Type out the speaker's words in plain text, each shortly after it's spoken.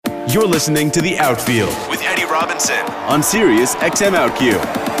You're listening to The Outfield with Eddie Robinson on Sirius XM OutQ.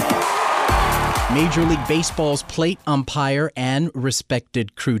 Major League Baseball's plate umpire and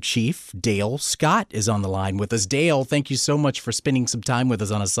respected crew chief, Dale Scott, is on the line with us. Dale, thank you so much for spending some time with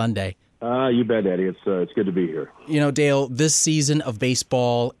us on a Sunday. You bet, Eddie. It's good to be here. You know, Dale, this season of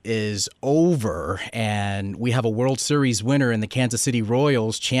baseball is over, and we have a World Series winner in the Kansas City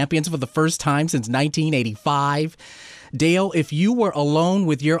Royals, champions for the first time since 1985. Dale, if you were alone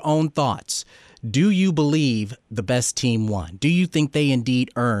with your own thoughts, do you believe the best team won? Do you think they indeed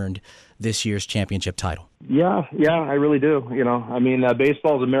earned this year's championship title? Yeah, I really do. You know, I mean,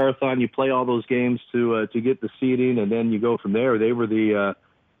 baseball's a marathon. You play all those games to get the seeding, and then you go from there. They were the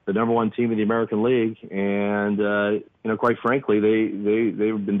number one team in the American League, and quite frankly,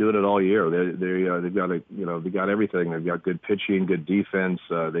 they've been doing it all year. They've got everything. They've got good pitching, good defense.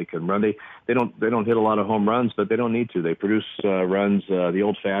 They can run. They don't hit a lot of home runs, but they don't need to. They produce runs the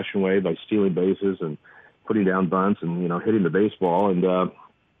old-fashioned way by stealing bases and putting down bunts and hitting the baseball, and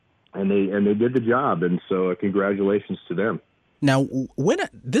they did the job. And so congratulations to them. Now,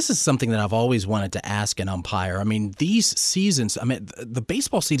 this is something that I've always wanted to ask an umpire. I mean, these seasons, the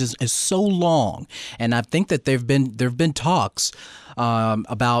baseball season is so long, and I think that there've been talks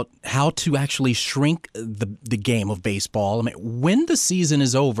about how to actually shrink the game of baseball. I mean, when the season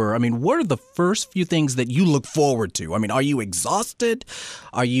is over, I mean, what are the first few things that you look forward to? I mean, are you exhausted?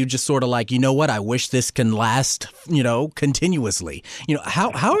 Are you just sort of like, you know what, I wish this can last, continuously?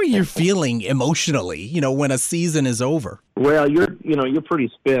 How are you feeling emotionally, when a season is over? Well, you're pretty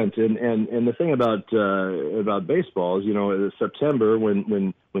spent, and the thing about baseball is, September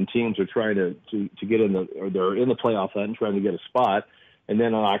when teams are trying to get in they're in the playoff hunt and trying to get a spot, and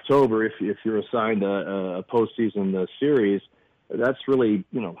then on October, if you're assigned a postseason series, that's really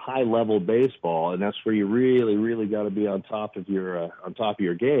high level baseball, and that's where you really got to be on top of your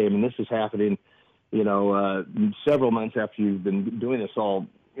game, and this is happening several months after you've been doing this all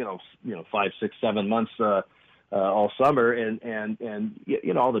 5, 6, 7 months. All summer and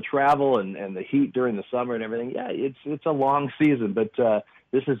all the travel and the heat during the summer and everything. Yeah, it's a long season, but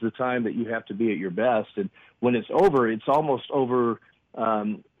this is the time that you have to be at your best. And when it's over, it's almost over.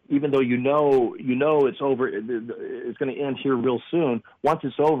 Even though you know it's over, it's going to end here real soon. Once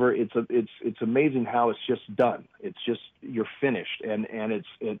it's over, it's amazing how it's just done. It's just you're finished, and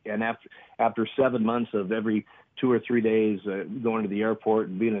after 7 months of every 2 or 3 days going to the airport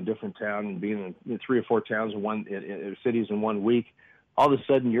and being in a different town and being in 3 or 4 towns in cities in 1 week, all of a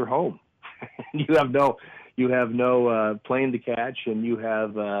sudden you're home. you have no plane to catch, and you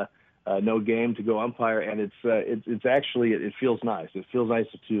have no game to go umpire, and it's actually it feels nice. It feels nice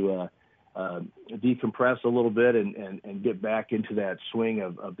to decompress a little bit and get back into that swing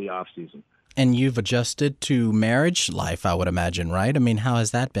of the off season. And you've adjusted to marriage life, I would imagine, right? I mean, how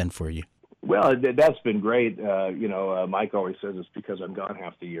has that been for you? Well, that's been great. Mike always says it's because I'm gone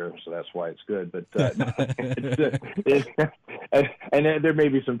half the year, so that's why it's good. But and there may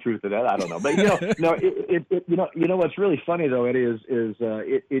be some truth to that. I don't know. But what's really funny though, Eddie, is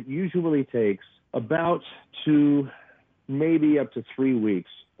it usually takes about 2, maybe up to 3 weeks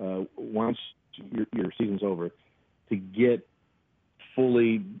once your season's over to get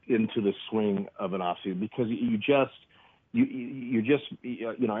fully into the swing of an off season, because you're just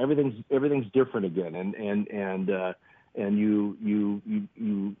everything's different again, and you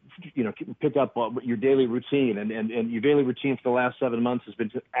pick up your daily routine, and your daily routine for the last 7 months has been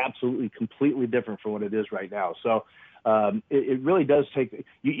absolutely completely different from what it is right now. So it really does take.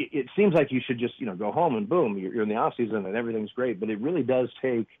 It seems like you should just go home and boom, you're in the off season and everything's great, but it really does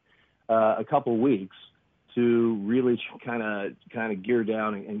take a couple weeks to really kind of gear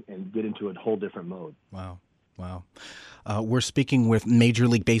down and get into a whole different mode. Wow. We're speaking with Major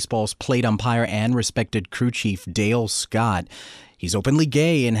League Baseball's plate umpire and respected crew chief, Dale Scott. He's openly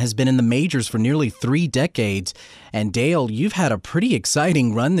gay and has been in the majors for nearly 3 decades. And Dale, you've had a pretty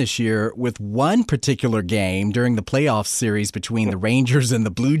exciting run this year with one particular game during the playoff series between the Rangers and the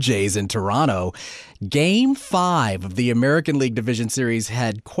Blue Jays in Toronto. Game 5 of the American League Division Series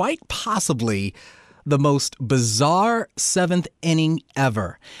had quite possibly the most bizarre 7th inning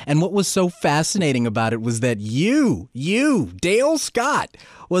ever. And what was so fascinating about it was that you, Dale Scott,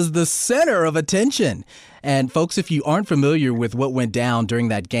 was the center of attention. And folks, if you aren't familiar with what went down during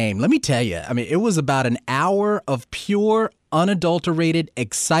that game, let me tell you, it was about an hour of pure, unadulterated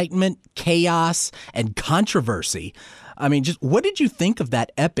excitement, chaos, and controversy. Just what did you think of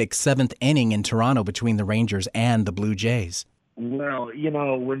that epic 7th inning in Toronto between the Rangers and the Blue Jays? Well,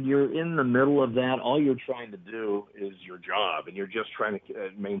 when you're in the middle of that, all you're trying to do is your job, and you're just trying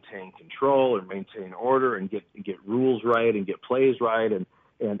to maintain control and maintain order and get rules right and get plays right, and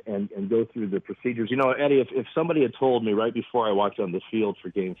and go through the procedures. You know, Eddie, if somebody had told me right before I walked on the field for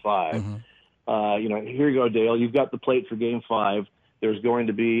Game 5, you know, here you go, Dale, you've got the plate for Game 5. There's going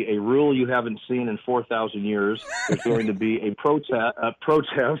to be a rule you haven't seen in 4,000 years. There's going to be a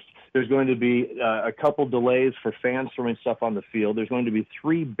protest. There's going to be a couple delays for fans throwing stuff on the field. There's going to be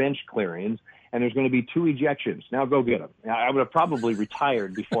 3 bench clearings, and there's going to be 2 ejections. Now go get them. I would have probably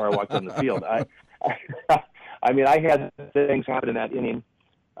retired before I walked on the field. I mean, I had things happen in that inning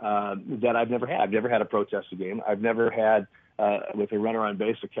that I've never had. I've never had a protest game. I've never had, with a runner on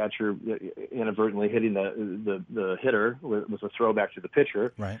base, a catcher inadvertently hitting the hitter with a throwback to the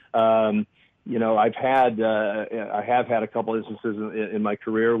pitcher. Right. You know, I have had a couple instances in my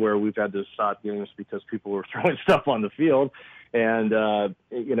career where we've had to stop games because people were throwing stuff on the field. And,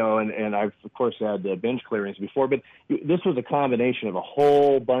 you know, and I've, of course, had bench clearings before. But this was a combination of a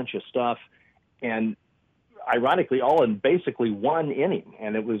whole bunch of stuff, and ironically, all in basically one inning.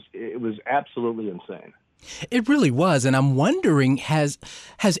 And it was absolutely insane. It really was, and I'm wondering, has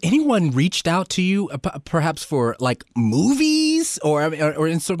anyone reached out to you, perhaps for like movies or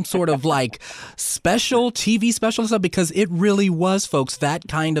in some sort of like special TV special stuff? Because it really was, folks, that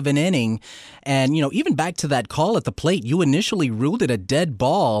kind of an inning. And, you know, even back to that call at the plate, you initially ruled it a dead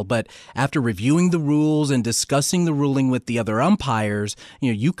ball, but after reviewing the rules and discussing the ruling with the other umpires,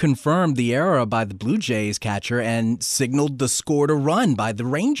 you know, you confirmed the error by the Blue Jays catcher and signaled the score to run by the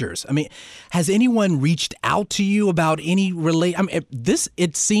Rangers. I mean, has anyone reached out to you about any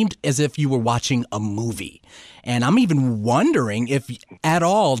it seemed as if you were watching a movie. And I'm even wondering if at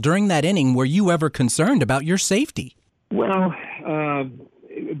all during that inning, were you ever concerned about your safety? Well,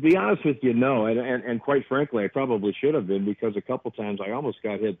 be honest with you, no. And quite frankly, I probably should have been, because a couple times I almost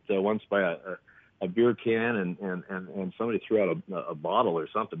got hit once by a beer can and somebody threw out a bottle or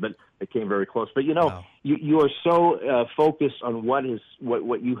something, but it came very close. But, you know, wow. you are so focused on what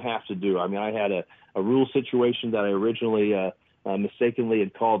you have to do. I mean, I had a rule situation that I originally mistakenly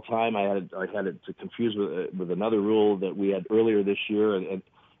had called time. I had it to confuse with another rule that we had earlier this year,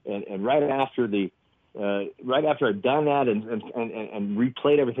 and right after I'd done that and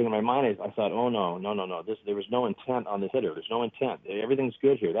replayed everything in my mind, I thought, oh no, there was no intent on the hitter. There's no intent. Everything's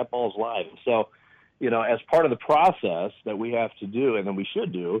good here. That ball's live. And so, you know, as part of the process that we have to do, and then we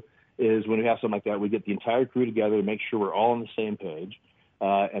should do, is when we have something like that, we get the entire crew together to make sure we're all on the same page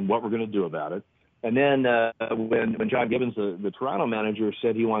and what we're going to do about it. And then when John Gibbons, the Toronto manager,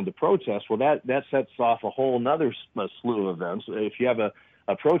 said he wanted to protest, well, that sets off a whole another slew of events. If you have a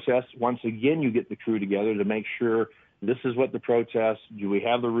protest, once again, you get the crew together to make sure this is what the protest, do we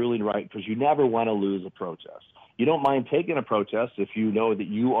have the ruling right? Because you never want to lose a protest. You don't mind taking a protest if you know that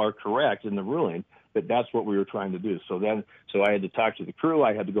you are correct in the ruling, but that's what we were trying to do. So I had to talk to the crew.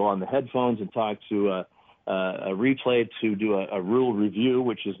 I had to go on the headphones and talk to a replay to do a rule review,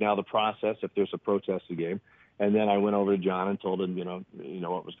 which is now the process if there's a protest game. And then I went over to John and told him, you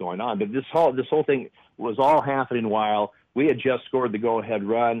know what was going on. But this whole thing was all happening while we had just scored the go-ahead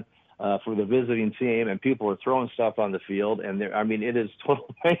run for the visiting team, and people are throwing stuff on the field. And it is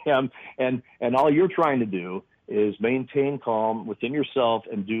total mayhem. And all you're trying to do is maintain calm within yourself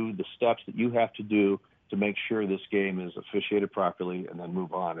and do the steps that you have to do to make sure this game is officiated properly, and then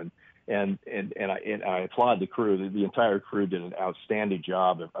move on. And I applaud the crew. The entire crew did an outstanding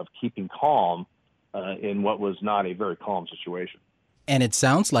job of keeping calm in what was not a very calm situation. And it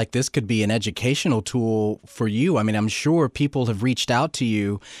sounds like this could be an educational tool for you. I mean, I'm sure people have reached out to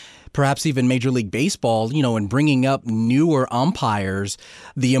you, perhaps even Major League Baseball, you know, and bringing up newer umpires,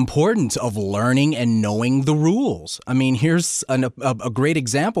 the importance of learning and knowing the rules. I mean, here's a great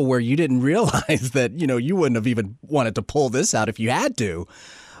example where you didn't realize that, you know, you wouldn't have even wanted to pull this out if you had to.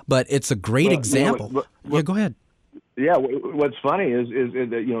 But it's a great example. Yeah, go ahead. Yeah, what's funny is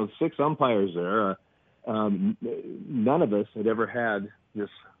that, you know, 6 umpires there, none of us had ever had this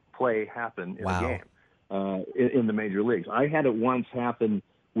play happen in a game in the major leagues. I had it once happen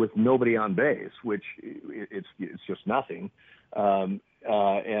with nobody on base, which it's just nothing. And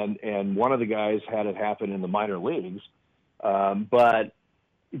one of the guys had it happen in the minor leagues, but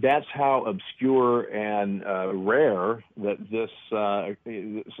that's how obscure and rare that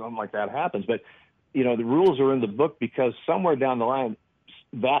something like that happens. But, you know, the rules are in the book because somewhere down the line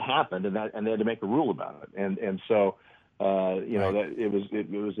that happened, and they had to make a rule about it. And so, you know, that it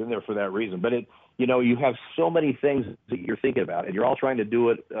was in there for that reason. But you know, you have so many things that you're thinking about, and you're all trying to do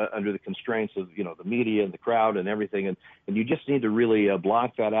it under the constraints of, you know, the media and the crowd and everything. And you just need to really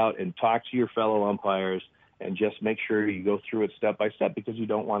block that out and talk to your fellow umpires and just make sure you go through it step by step, because you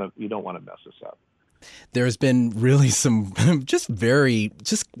don't want to mess this up. There's been really some just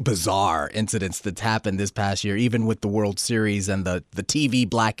bizarre incidents that's happened this past year, even with the World Series and the TV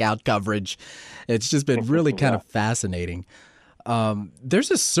blackout coverage. It's just been really kind of fascinating.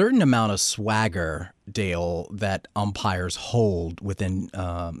 There's a certain amount of swagger, Dale, that umpires hold within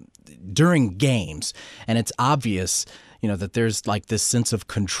during games, and it's obvious, that there's like this sense of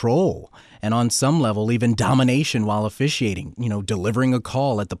control and on some level even domination while officiating, delivering a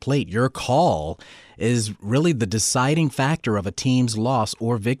call at the plate. Your call is really the deciding factor of a team's loss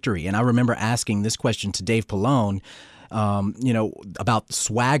or victory. And I remember asking this question to Dave Pallone, about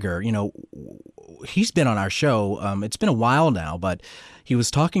swagger. He's been on our show. It's been a while now, but he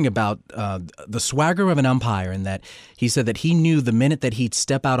was talking about the swagger of an umpire, and that he said that he knew the minute that he'd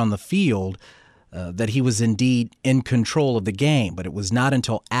step out on the field that he was indeed in control of the game. But it was not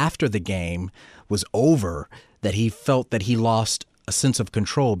until after the game was over that he felt that he lost a sense of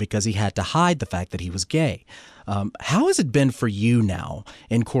control because he had to hide the fact that he was gay. How has it been for you now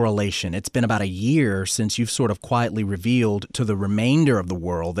in correlation? It's been about a year since you've sort of quietly revealed to the remainder of the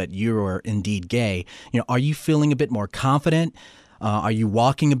world that you are indeed gay. Are you feeling a bit more confident? Are you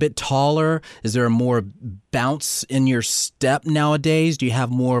walking a bit taller? Is there a more bounce in your step nowadays? Do you have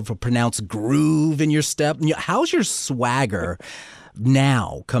more of a pronounced groove in your step? How's your swagger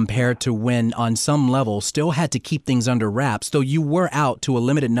now compared to when, on some level, still had to keep things under wraps, though you were out to a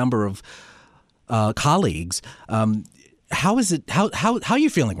limited number of colleagues? How is it? How are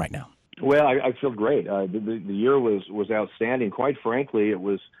you feeling right now? Well, I feel great. The year was outstanding. Quite frankly, it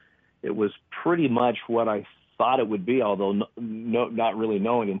was pretty much what I thought it would be, although not really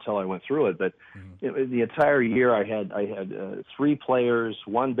knowing until I went through it. But the entire year, I had 3 players,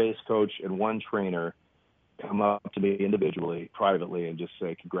 1 base coach, and 1 trainer come up to me individually, privately, and just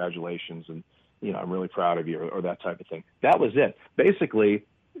say congratulations, and I'm really proud of you, or that type of thing. That was it. Basically,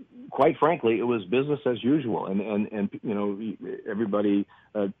 quite frankly, it was business as usual, and everybody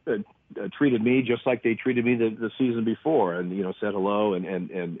treated me just like they treated me the season before, and said hello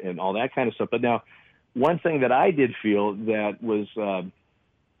and all that kind of stuff. But now, one thing that I did feel that was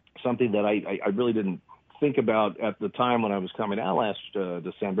something that I really didn't think about at the time when I was coming out last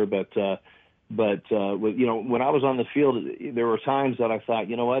December, but when I was on the field, there were times that I thought,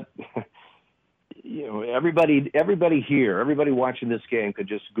 you know what, everybody here, everybody watching this game could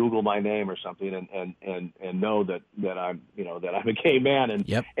just Google my name or something and know that I'm that I'm a gay man,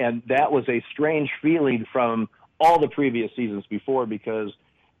 and that was a strange feeling from all the previous seasons before, because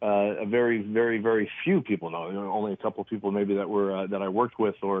a very, very, very few people know. Only a couple of people maybe that were that I worked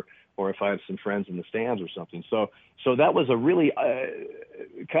with, or if I had some friends in the stands or something. So that was a really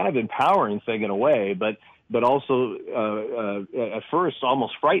kind of empowering thing in a way, but also at first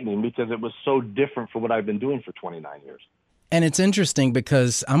almost frightening, because it was so different from what I've been doing for 29 years. And it's interesting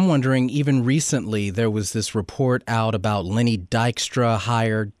because I'm wondering, even recently there was this report out about Lenny Dykstra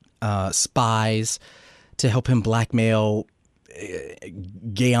hired spies to help him blackmail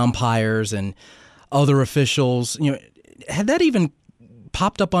gay umpires and other officials. Had that even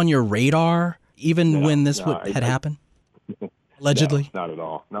popped up on your radar, even when this had happened? Allegedly? No, not at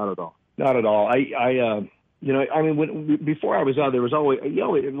all. Not at all. Before I was out, there was always,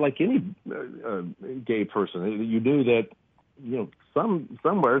 like any gay person, you knew that,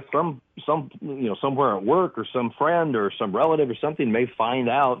 somewhere at work, or some friend or some relative or something may find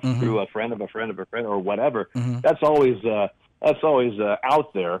out through a friend of a friend of a friend or whatever. That's always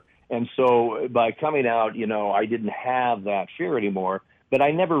out there. And so by coming out, I didn't have that fear anymore, but I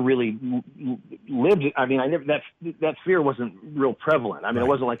never really lived it. I mean, that fear wasn't real prevalent. I mean, It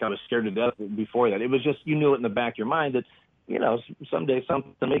wasn't like I was scared to death before that. It was just, you knew it in the back of your mind that, someday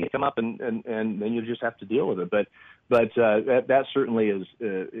something may come up, and then you just have to deal with it. But that certainly is,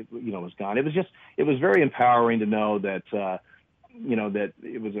 was gone. It was very empowering to know that, that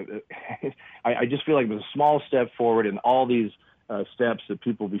it was I just feel like it was a small step forward in all these steps that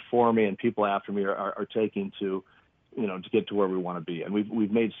people before me and people after me are taking to get to where we want to be. And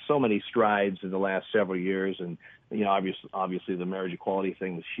we've made so many strides in the last several years. And, obviously the marriage equality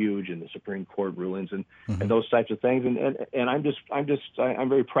thing was huge, and the Supreme Court rulings and those types of things. And I'm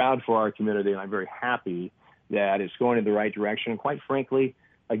very proud for our community, and I'm very happy that it's going in the right direction. And quite frankly,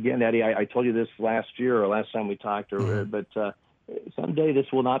 again, Eddie, I told you this last year or last time we talked, but someday this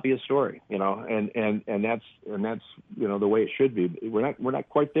will not be a story, and that's the way it should be. We're not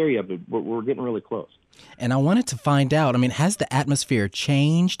quite there yet, but we're getting really close. And I wanted to find out, has the atmosphere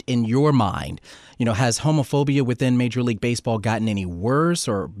changed in your mind? Has homophobia within Major League Baseball gotten any worse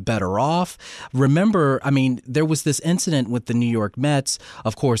or better off? Remember, there was this incident with the New York Mets,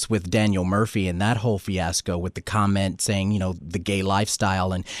 of course, with Daniel Murphy and that whole fiasco with the comment saying, the gay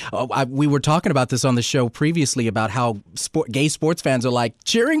lifestyle. And we were talking about this on the show previously about how gay sports fans are like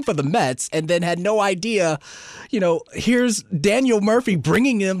cheering for the Mets and then had no idea, here's Daniel Murphy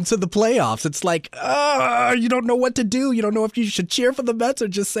bringing them to the playoffs. It's like, you don't know what to do. You don't know if you should cheer for the Mets or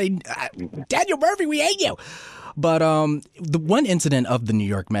just say, Daniel Murphy, we hate you. But the one incident of the New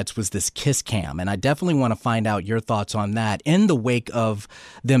York Mets was this kiss cam, and I definitely want to find out your thoughts on that in the wake of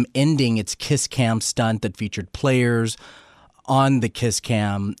them ending its kiss cam stunt that featured players on the kiss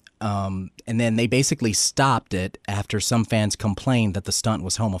cam, and then they basically stopped it after some fans complained that the stunt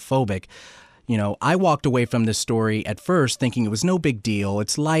was homophobic. I walked away from this story at first thinking it was no big deal.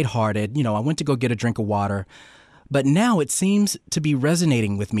 It's lighthearted. I went to go get a drink of water. But now it seems to be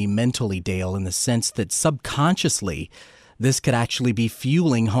resonating with me mentally, Dale, in the sense that subconsciously this could actually be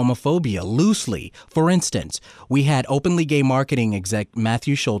fueling homophobia loosely. For instance, we had openly gay marketing exec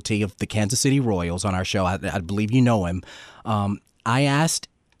Matthew Schulte of the Kansas City Royals on our show. I believe you know him. I asked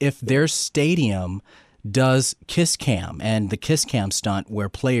if their stadium does kiss cam and the kiss cam stunt where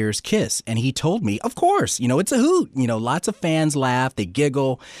players kiss. And he told me, of course, it's a hoot. Lots of fans laugh, they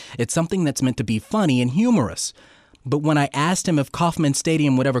giggle. It's something that's meant to be funny and humorous. But when I asked him if Kauffman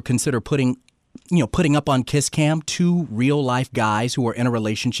Stadium would ever consider putting up on kiss cam two real life guys who are in a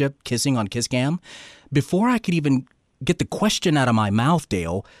relationship kissing on kiss cam, before I could even get the question out of my mouth,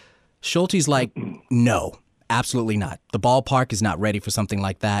 Dale, Schulte's like, no. Absolutely not. The ballpark is not ready for something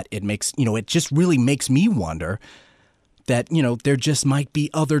like that. It makes, it just really makes me wonder that, there just might be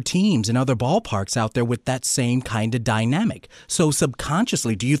other teams and other ballparks out there with that same kind of dynamic. So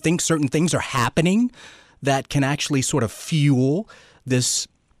subconsciously, do you think certain things are happening that can actually sort of fuel this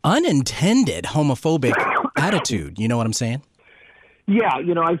unintended homophobic attitude? You know what I'm saying? Yeah,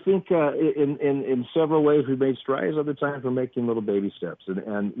 I think in several ways we've made strides. Other times we're making little baby steps, and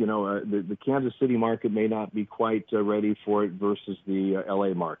the Kansas City market may not be quite ready for it versus the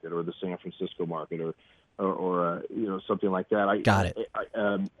L.A. market or the San Francisco market or something like that. Got it.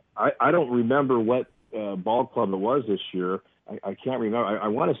 I don't remember what ball club it was this year. I can't remember. I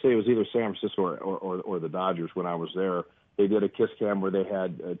want to say it was either San Francisco or the Dodgers when I was there. They did a kiss cam where they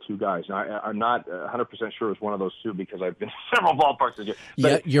had two guys. Now, I'm not 100% sure it was one of those two because I've been to several ballparks this year.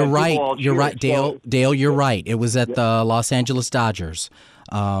 Yeah, you're right. You're right, Dale. Dale, you're right. It was at the Los Angeles Dodgers.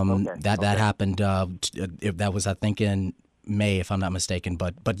 That happened. That was, I think, in May, if I'm not mistaken.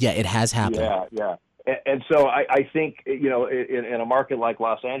 But yeah, it has happened. Yeah. And so I think, in a market like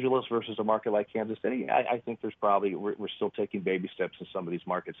Los Angeles versus a market like Kansas City, I think there's probably we're still taking baby steps in some of these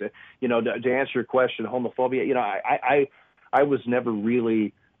markets. To answer your question, homophobia, I was never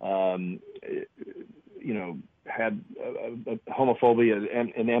really, had homophobia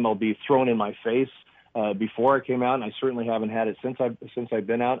and MLB thrown in my face before I came out, and I certainly haven't had it since I've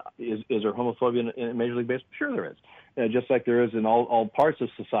been out. Is there homophobia in Major League Baseball? Sure, there is. Just like there is in all parts of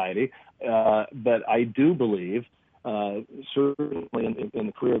society. But I do believe, certainly in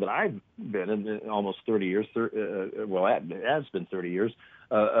the career that I've been in almost 30 years, it has been 30 years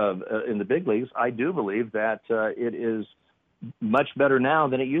in the big leagues, I do believe that it is much better now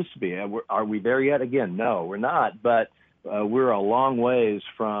than it used to be. Are we there yet? Again, no, we're not. But we're a long ways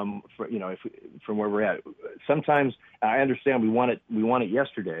from where we're at. Sometimes I understand we want it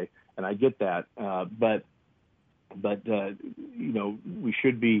yesterday, and I get that. But we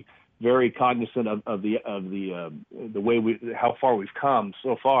should be very cognizant of the way how far we've come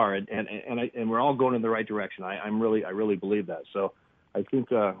so far, and we're all going in the right direction. I really believe that. So I think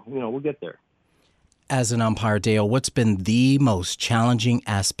we'll get there. As an umpire, Dale, what's been the most challenging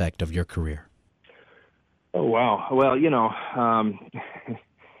aspect of your career? Oh wow! Well,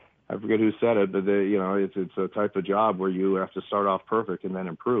 I forget who said it, but it's a type of job where you have to start off perfect and then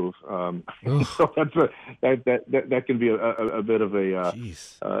improve. So that can be a bit of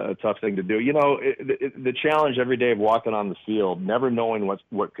a tough thing to do. The challenge every day of walking on the field, never knowing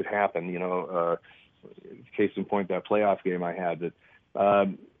what could happen. Case in point, that playoff game I had.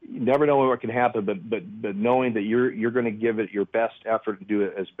 That never knowing what can happen, but knowing that you're going to give it your best effort and do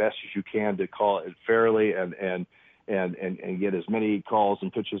it as best as you can to call it fairly and get as many calls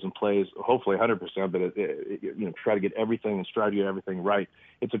and pitches and plays, hopefully 100%, but try to get everything and strive to get everything right.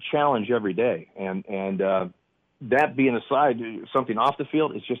 It's a challenge every day, and that being aside, something off the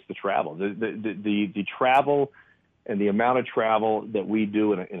field is just the travel. The travel the amount of travel that we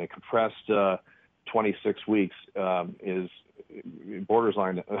do in a compressed 26 weeks is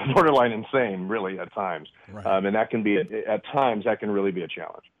borderline insane, really, at times. Right. And that can be, at times, that can really be a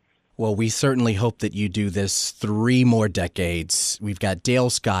challenge. Well, we certainly hope that you do this 3 more decades. We've got Dale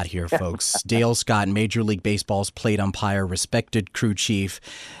Scott here, folks. Dale Scott, Major League Baseball's plate umpire, respected crew chief.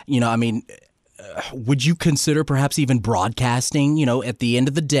 Would you consider perhaps even broadcasting, at the end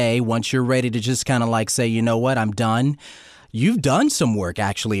of the day, once you're ready to just kind of like say, you know what, I'm done? You've done some work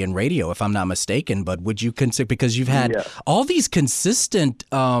actually in radio, if I'm not mistaken, but would you consider, because you've had all these consistent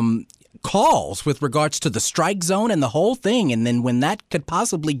calls with regards to the strike zone and the whole thing, and then when that could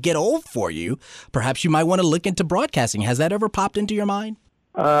possibly get old for you, perhaps you might want to look into broadcasting. Has that ever popped into your mind?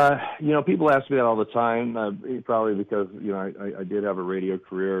 People ask me that all the time, probably because, I did have a radio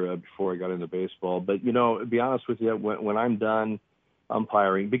career before I got into baseball. But, to be honest with you, when I'm done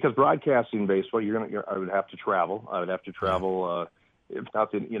umpiring, because broadcasting baseball, I would have to travel. I would have to travel, if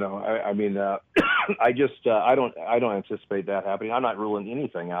nothing, I don't anticipate that happening. I'm not ruling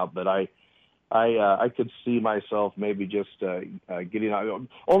anything out, but I could see myself maybe just getting out,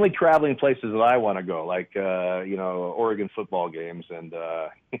 only traveling places that I want to go, like Oregon football games, and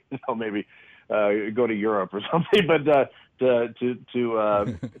maybe go to Europe or something. But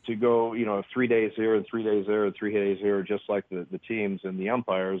to go 3 days here and 3 days there and 3 days here, just like the teams and the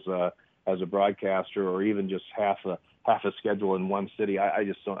umpires as a broadcaster, or even just half a schedule in one city, I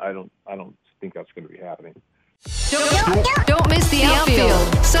don't think that's going to be happening. Don't miss the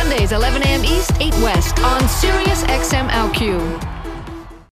Outfield. Sundays, 11 a.m. East, 8 West on Sirius XM OutQ.